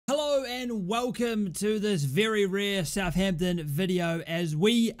and welcome to this very rare Southampton video as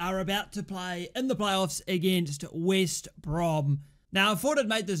we are about to play in the playoffs against West Brom. Now I thought I'd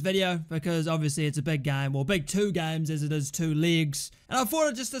make this video because obviously it's a big game, or big two games as it is two legs, and I thought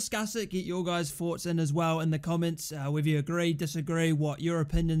I'd just discuss it, get your guys' thoughts in as well in the comments, whether you agree, disagree, what your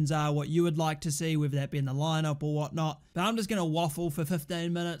opinions are, what you would like to see, whether that be in the lineup or whatnot. But I'm just going to waffle for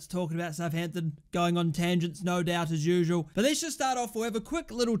 15 minutes talking about Southampton, going on tangents no doubt as usual. But let's just start off, we'll have a quick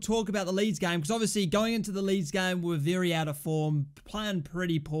little talk about the Leeds game, because obviously going into the Leeds game we were very out of form, playing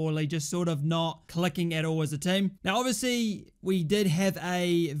pretty poorly, just sort of not clicking at all as a team. Now obviously we did have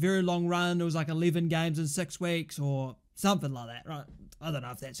a very long run, it was like 11 games in 6 weeks or something like that, right? I don't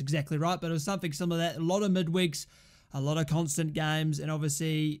know if that's exactly right, but it was something similar to that. A lot of midweeks, a lot of constant games, and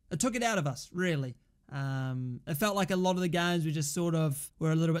obviously it took it out of us, really. It felt like a lot of the games we just sort of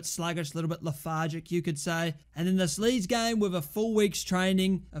were a little bit sluggish, a little bit lethargic, you could say. And then this Leeds game with a full week's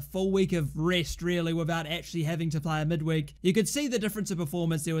training, a full week of rest really, without actually having to play a midweek, you could see the difference of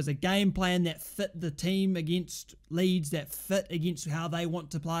performance. There was a game plan that fit the team against Leeds, that fit against how they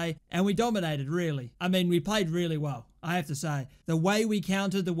want to play, and we dominated really. I mean, we played really well, I have to say. The way we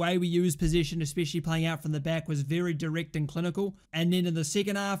countered, the way we used possession, especially playing out from the back, was very direct and clinical. And then in the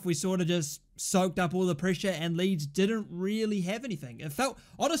second half, we sort of just soaked up all the pressure and Leeds didn't really have anything. It felt,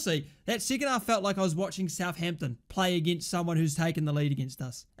 honestly, that second half felt like I was watching Southampton play against someone who's taken the lead against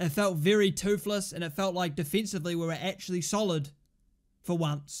us. It felt very toothless, and it felt like defensively we were actually solid for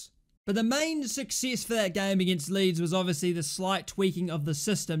once. But the main success for that game against Leeds was obviously the slight tweaking of the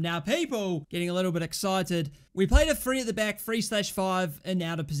system. Now, people getting a little bit excited. We played a 3 at the back, 3/5 in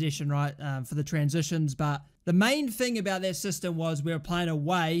out of possession, right, for the transitions. But the main thing about that system was we were playing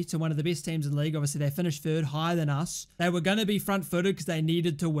away to one of the best teams in the league. Obviously, they finished third, higher than us. They were going to be front-footed because they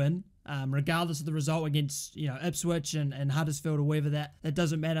needed to win. Regardless of the result against, Ipswich and Huddersfield or whatever, that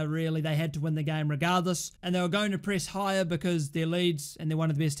doesn't matter really. They had to win the game regardless, and they were going to press higher because they're Leeds and they're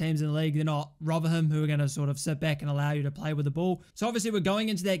one of the best teams in the league. They're not Rotherham, who are going to sort of sit back and allow you to play with the ball. So obviously we're going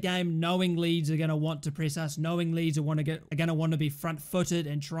into that game knowing Leeds are going to want to press us, knowing Leeds are going to want to be front-footed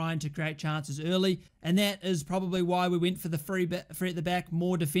and trying to create chances early, and that is probably why we went for the three at the back,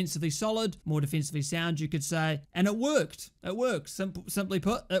 more defensively solid, more defensively sound, you could say, and it worked. It worked. Simply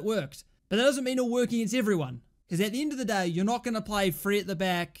put, it worked. But that doesn't mean it'll work against everyone. Because at the end of the day, you're not going to play 3 at the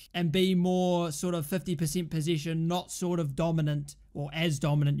back and be more sort of 50% possession, not sort of dominant, or as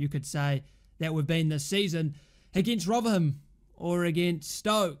dominant, you could say, that we've been this season, against Rotherham, or against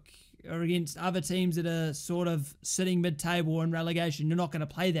Stoke, or against other teams that are sort of sitting mid-table or in relegation. You're not going to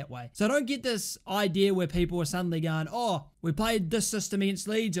play that way. So I don't get this idea where people are suddenly going, oh, we played this system against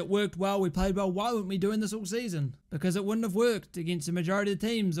Leeds, it worked well, we played well, why weren't we doing this all season? Because it wouldn't have worked against the majority of the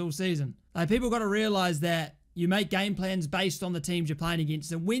teams all season. Like, people got to realise that you make game plans based on the teams you're playing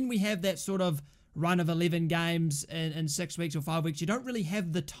against, and when we have that sort of run of 11 games in 6 weeks or 5 weeks, you don't really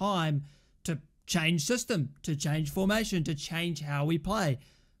have the time to change system, to change formation, to change how we play.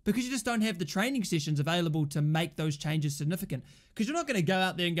 Because you just don't have the training sessions available to make those changes significant. Because you're not going to go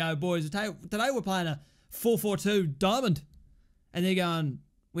out there and go, boys, today we're playing a 4-4-2 diamond. And they're going,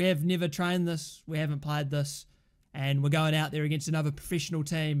 we have never trained this, we haven't played this, and we're going out there against another professional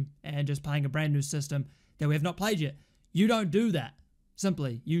team and just playing a brand new system that we have not played yet. You don't do that,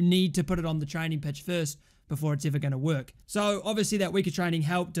 simply. You need to put it on the training pitch first before it's ever going to work. So obviously that week of training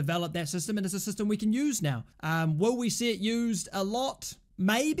helped develop that system, and it's a system we can use now. Will we see it used a lot?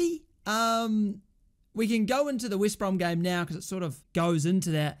 Maybe. We can go into the West Brom game now because it sort of goes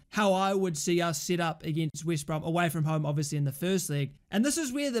into that, how I would see us set up against West Brom, away from home obviously in the first leg. And this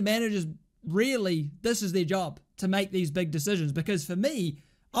is where the managers really, this is their job, to make these big decisions. Because for me,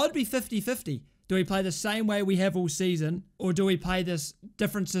 I'd be 50-50. Do we play the same way we have all season, or do we play this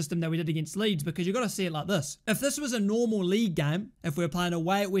different system that we did against Leeds? Because you've got to see it like this. If this was a normal league game, if we were playing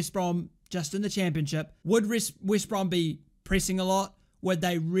away at West Brom just in the Championship, would West Brom be pressing a lot? Would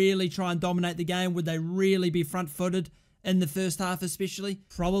they really try and dominate the game? Would they really be front-footed in the first half especially?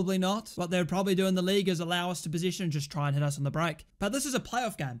 Probably not. What they would probably do in the league is allow us to possession and just try and hit us on the break. But this is a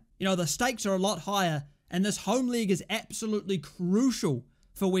playoff game. The stakes are a lot higher, and this home league is absolutely crucial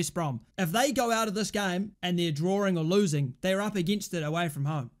for West Brom. If they go out of this game and they're drawing or losing, they're up against it away from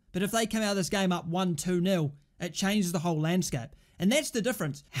home. But if they come out of this game up 1-2-0, it changes the whole landscape. And that's the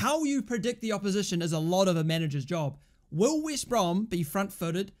difference. How you predict the opposition is a lot of a manager's job. Will West Brom be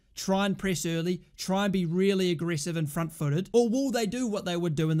front-footed, try and press early, try and be really aggressive and front-footed, or will they do what they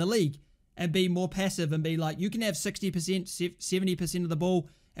would do in the league and be more passive and be like, you can have 60%, 70% of the ball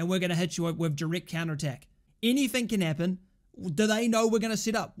and we're going to hit you with direct counter-attack? Anything can happen. Do they know we're going to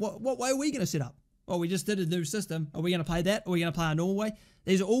set up? What way are we going to set up? Well, we just did a new system. Are we going to play that? Are we going to play our normal way?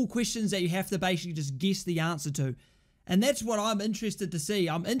 These are all questions that you have to basically just guess the answer to. And that's what I'm interested to see.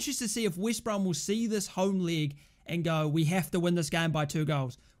 I'm interested to see if West Brom will see this home leg and go, we have to win this game by 2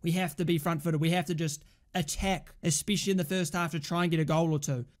 goals. We have to be front-footed. We have to just attack, especially in the first half, to try and get a goal or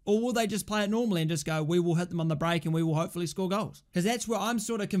 2. Or will they just play it normally and just go, we will hit them on the break and we will hopefully score goals? Because that's where I'm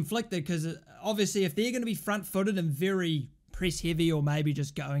sort of conflicted, because obviously if they're going to be front-footed and very press-heavy, or maybe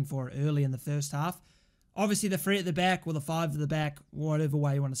just going for it early in the first half, obviously the 3 at the back or the 5 at the back, whatever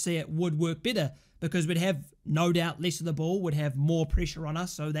way you want to see it, would work better, because we'd have no doubt less of the ball, would have more pressure on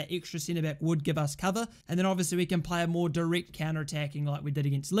us, so that extra centre-back would give us cover, and then obviously we can play a more direct counter-attacking like we did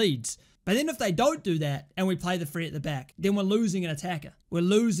against Leeds. But then if they don't do that, and we play the 3 at the back, then we're losing an attacker, we're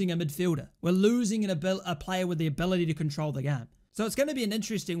losing a midfielder, we're losing a player with the ability to control the game. So it's going to be an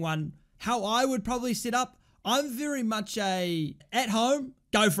interesting one. How I would probably set up, I'm very much at home,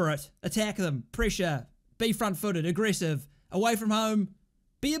 go for it, attack them, pressure, be front-footed, aggressive. Away from home,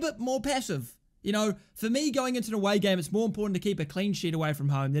 be a bit more passive. You know, for me, going into an away game, it's more important to keep a clean sheet away from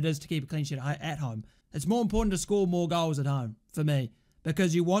home than it is to keep a clean sheet at home. It's more important to score more goals at home, for me,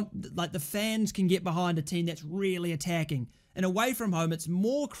 because you want, like, the fans can get behind a team that's really attacking. And away from home, it's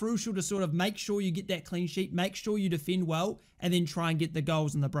more crucial to sort of make sure you get that clean sheet, make sure you defend well, and then try and get the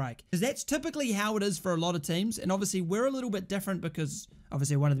goals in the break. Because that's typically how it is for a lot of teams, and obviously we're a little bit different because,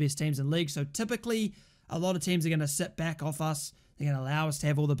 obviously, we're one of the best teams in the league, so typically a lot of teams are going to sit back off us. They're going to allow us to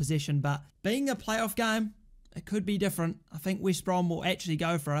have all the possession, but being a playoff game, it could be different. I think West Brom will actually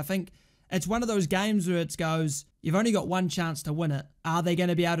go for it. I think it's one of those games where it goes, you've only got one chance to win it. Are they going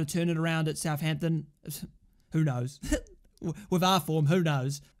to be able to turn it around at Southampton? Who knows? With our form, who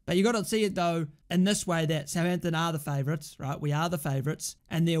knows? But you got to see it, though, in this way, that Southampton are the favourites, right? We are the favourites,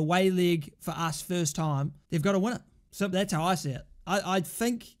 and their away leg for us first time, they've got to win it. So that's how I see it. I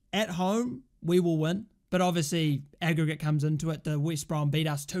think at home, we will win. But obviously, aggregate comes into it. The West Brom beat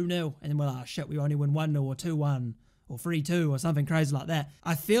us 2-0, and then we're like, oh, shit, we only win 1-0 or 2-1 or 3-2 or something crazy like that.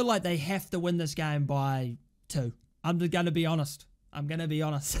 I feel like they have to win this game by 2. I'm going to be honest. I'm going to be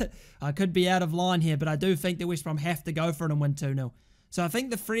honest. I could be out of line here, but I do think the West Brom have to go for it and win 2-0. So I think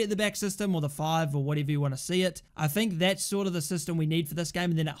the 3 at the back system, or the 5, or whatever you want to see it, I think that's sort of the system we need for this game.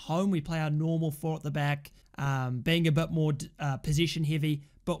 And then at home, we play our normal 4 at the back, being a bit more possession heavy,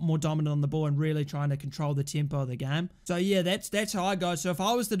 but more dominant on the ball and really trying to control the tempo of the game. So yeah, that's how I go. So if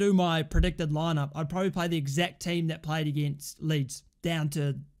I was to do my predicted lineup, I'd probably play the exact team that played against Leeds, down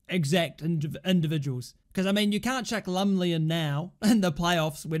to exact individuals. Because, I mean, you can't chuck Lumley in now in the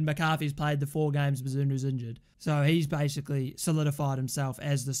playoffs when McCarthy's played the 4 games Bazundu's injured. So he's basically solidified himself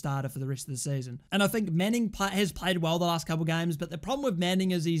as the starter for the rest of the season. And I think Manning has played well the last couple games, but the problem with Manning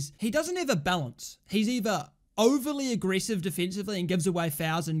is he doesn't have a balance. He's either overly aggressive defensively and gives away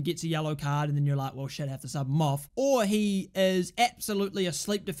fouls and gets a yellow card, and then you're like, well, shit, I have to sub him off. Or he is absolutely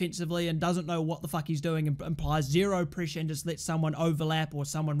asleep defensively and doesn't know what the fuck he's doing and implies zero pressure and just lets someone overlap or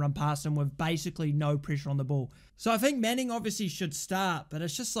someone run past him with basically no pressure on the ball. So I think Manning obviously should start, but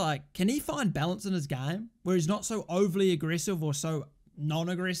it's just like, can he find balance in his game where he's not so overly aggressive or so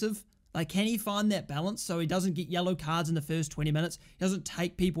non-aggressive? Like, can he find that balance so he doesn't get yellow cards in the first 20 minutes? He doesn't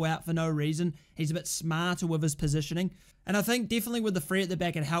take people out for no reason. He's a bit smarter with his positioning. And I think definitely with the 3 at the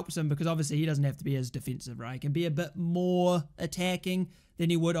back, it helps him because obviously he doesn't have to be as defensive, right? He can be a bit more attacking than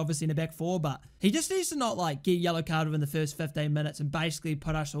he would obviously in a back 4, but he just needs to not like get yellow card within the first 15 minutes and basically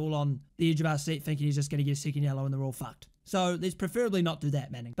put us all on the edge of our seat thinking he's just going to get a second yellow and they're all fucked. So let's preferably not do that,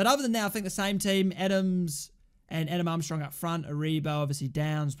 Manning. But other than that, I think the same team, Adams and Adam Armstrong up front, Aribo, obviously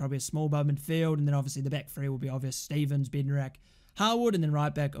Downs, probably a small bow midfield, and then obviously the back 3 will be obvious, Stevens, Bednarak, Harwood, and then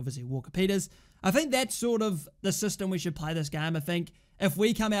right back, obviously Walker-Peters. I think that's sort of the system we should play this game. I think if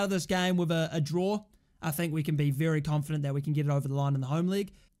we come out of this game with a draw, I think we can be very confident that we can get it over the line in the home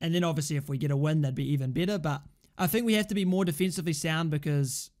league. And then obviously if we get a win, that'd be even better. But I think we have to be more defensively sound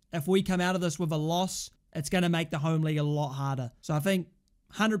because if we come out of this with a loss, it's going to make the home league a lot harder. So I think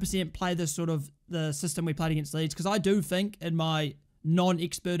 100% play this sort of the system we played against Leeds, because I do think, in my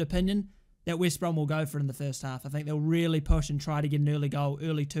non-expert opinion, that West Brom will go for it in the first half. I think they'll really push and try to get an early goal,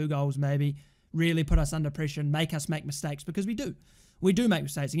 early 2 goals maybe, really put us under pressure and make us make mistakes, because we do. We do make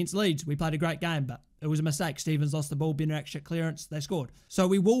mistakes. Against Leeds, we played a great game, but it was a mistake. Stevens lost the ball, Bednarak shit clearance, they scored. So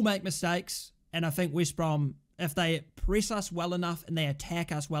we will make mistakes, and I think West Brom, if they press us well enough and they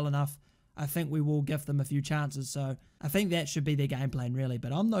attack us well enough, I think we will give them a few chances. So I think that should be their game plan, really.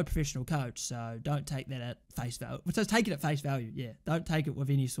 But I'm no professional coach, so don't take that at face value. So take it at face value, yeah. Don't take it with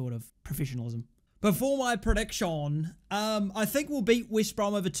any sort of professionalism. Before my prediction, I think we'll beat West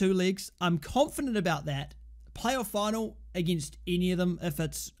Brom over 2 legs. I'm confident about that. playoff final against any of them, if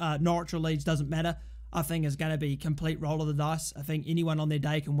it's Norwich or Leeds, doesn't matter. I think is going to be complete roll of the dice. I think anyone on their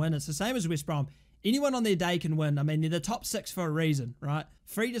day can win. It's the same as West Brom. Anyone on their day can win. I mean, they're the top 6 for a reason, right?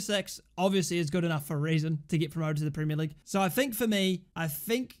 3 to 6 obviously is good enough for a reason to get promoted to the Premier League. So I think for me, I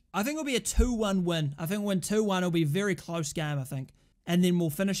think it'll be a 2-1 win. I think we'll win 2-1. It'll be a very close game, I think. And then we'll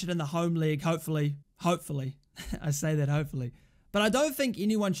finish it in the home league, hopefully. Hopefully. I say that hopefully. But I don't think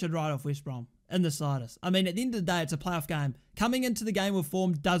anyone should write off West Brom in the slightest. I mean, at the end of the day, it's a playoff game. Coming into the game with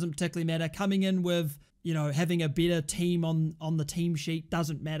form doesn't particularly matter. Coming in with, you know, having a better team on the team sheet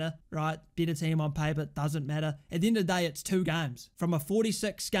doesn't matter, right? Better team on paper doesn't matter. At the end of the day, it's 2 games. From a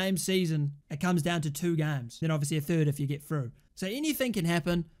 46-game season, it comes down to 2 games. Then obviously a third if you get through. So anything can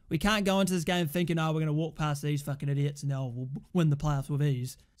happen. We can't go into this game thinking, oh, we're going to walk past these fucking idiots and we'll win the playoffs with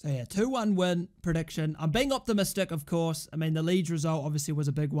ease. So yeah, 2-1 win prediction. I'm being optimistic, of course. I mean, the Leeds result obviously was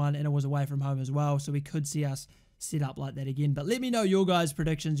a big one and it was away from home as well. So we could see us set up like that again. But let me know your guys'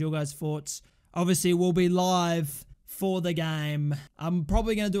 predictions, your guys' thoughts. Obviously, we'll be live for the game. I'm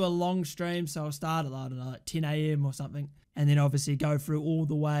probably going to do a long stream, so I'll start at, I don't know, like 10 a.m. or something. And then obviously go through all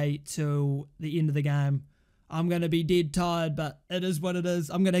the way to the end of the game. I'm going to be dead tired, but it is what it is.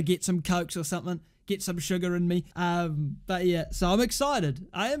 I'm going to get some Cokes or something, get some sugar in me. But yeah, so I'm excited.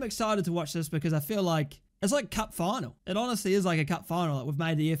 I am excited to watch this because I feel like it's like cup final. It honestly is like a cup final. Like we've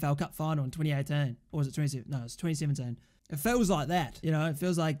made the EFL cup final in 2018. Or was it 2017? No, it's 2017. It feels like that, you know. It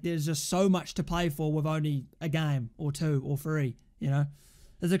feels like there's just so much to play for with only a game or 2 or 3, you know.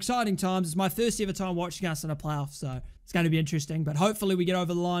 It's exciting times. It's my first ever time watching us in a playoff, so it's going to be interesting. But hopefully we get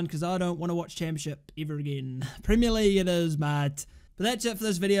over the line because I don't want to watch Championship ever again. Premier League it is, mate. But that's it for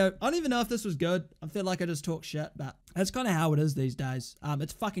this video. I don't even know if this was good. I feel like I just talk shit, but that's kind of how it is these days.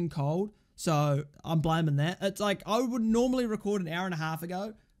 It's fucking cold, so I'm blaming that. It's like I would normally record an hour and a half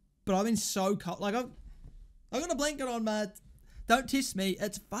ago, but I've been so cold. Like I got a blanket on, mate. Don't test me.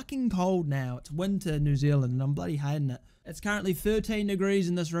 It's fucking cold now. It's winter in New Zealand, and I'm bloody hating it. It's currently 13 degrees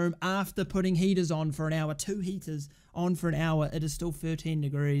in this room after putting heaters on for an hour. 2 heaters on for an hour. It is still 13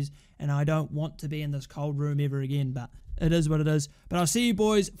 degrees, and I don't want to be in this cold room ever again, but it is what it is. But I'll see you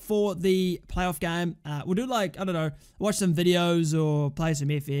boys for the playoff game. We'll do like, I don't know, watch some videos or play some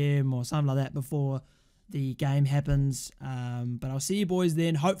FM or something like that before the game happens. But I'll see you boys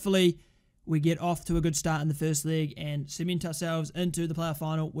then. Hopefully we get off to a good start in the first leg and cement ourselves into the playoff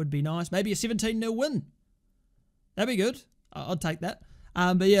final would be nice. Maybe a 17-0 win. That'd be good. I'd take that.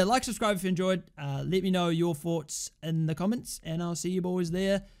 But yeah, like, subscribe if you enjoyed. Let me know your thoughts in the comments, and I'll see you boys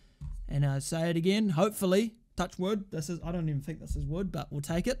there. And I'll say it again. Hopefully, touch wood. I don't even think this is wood, but we'll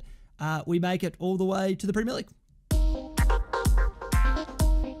take it. We make it all the way to the Premier League.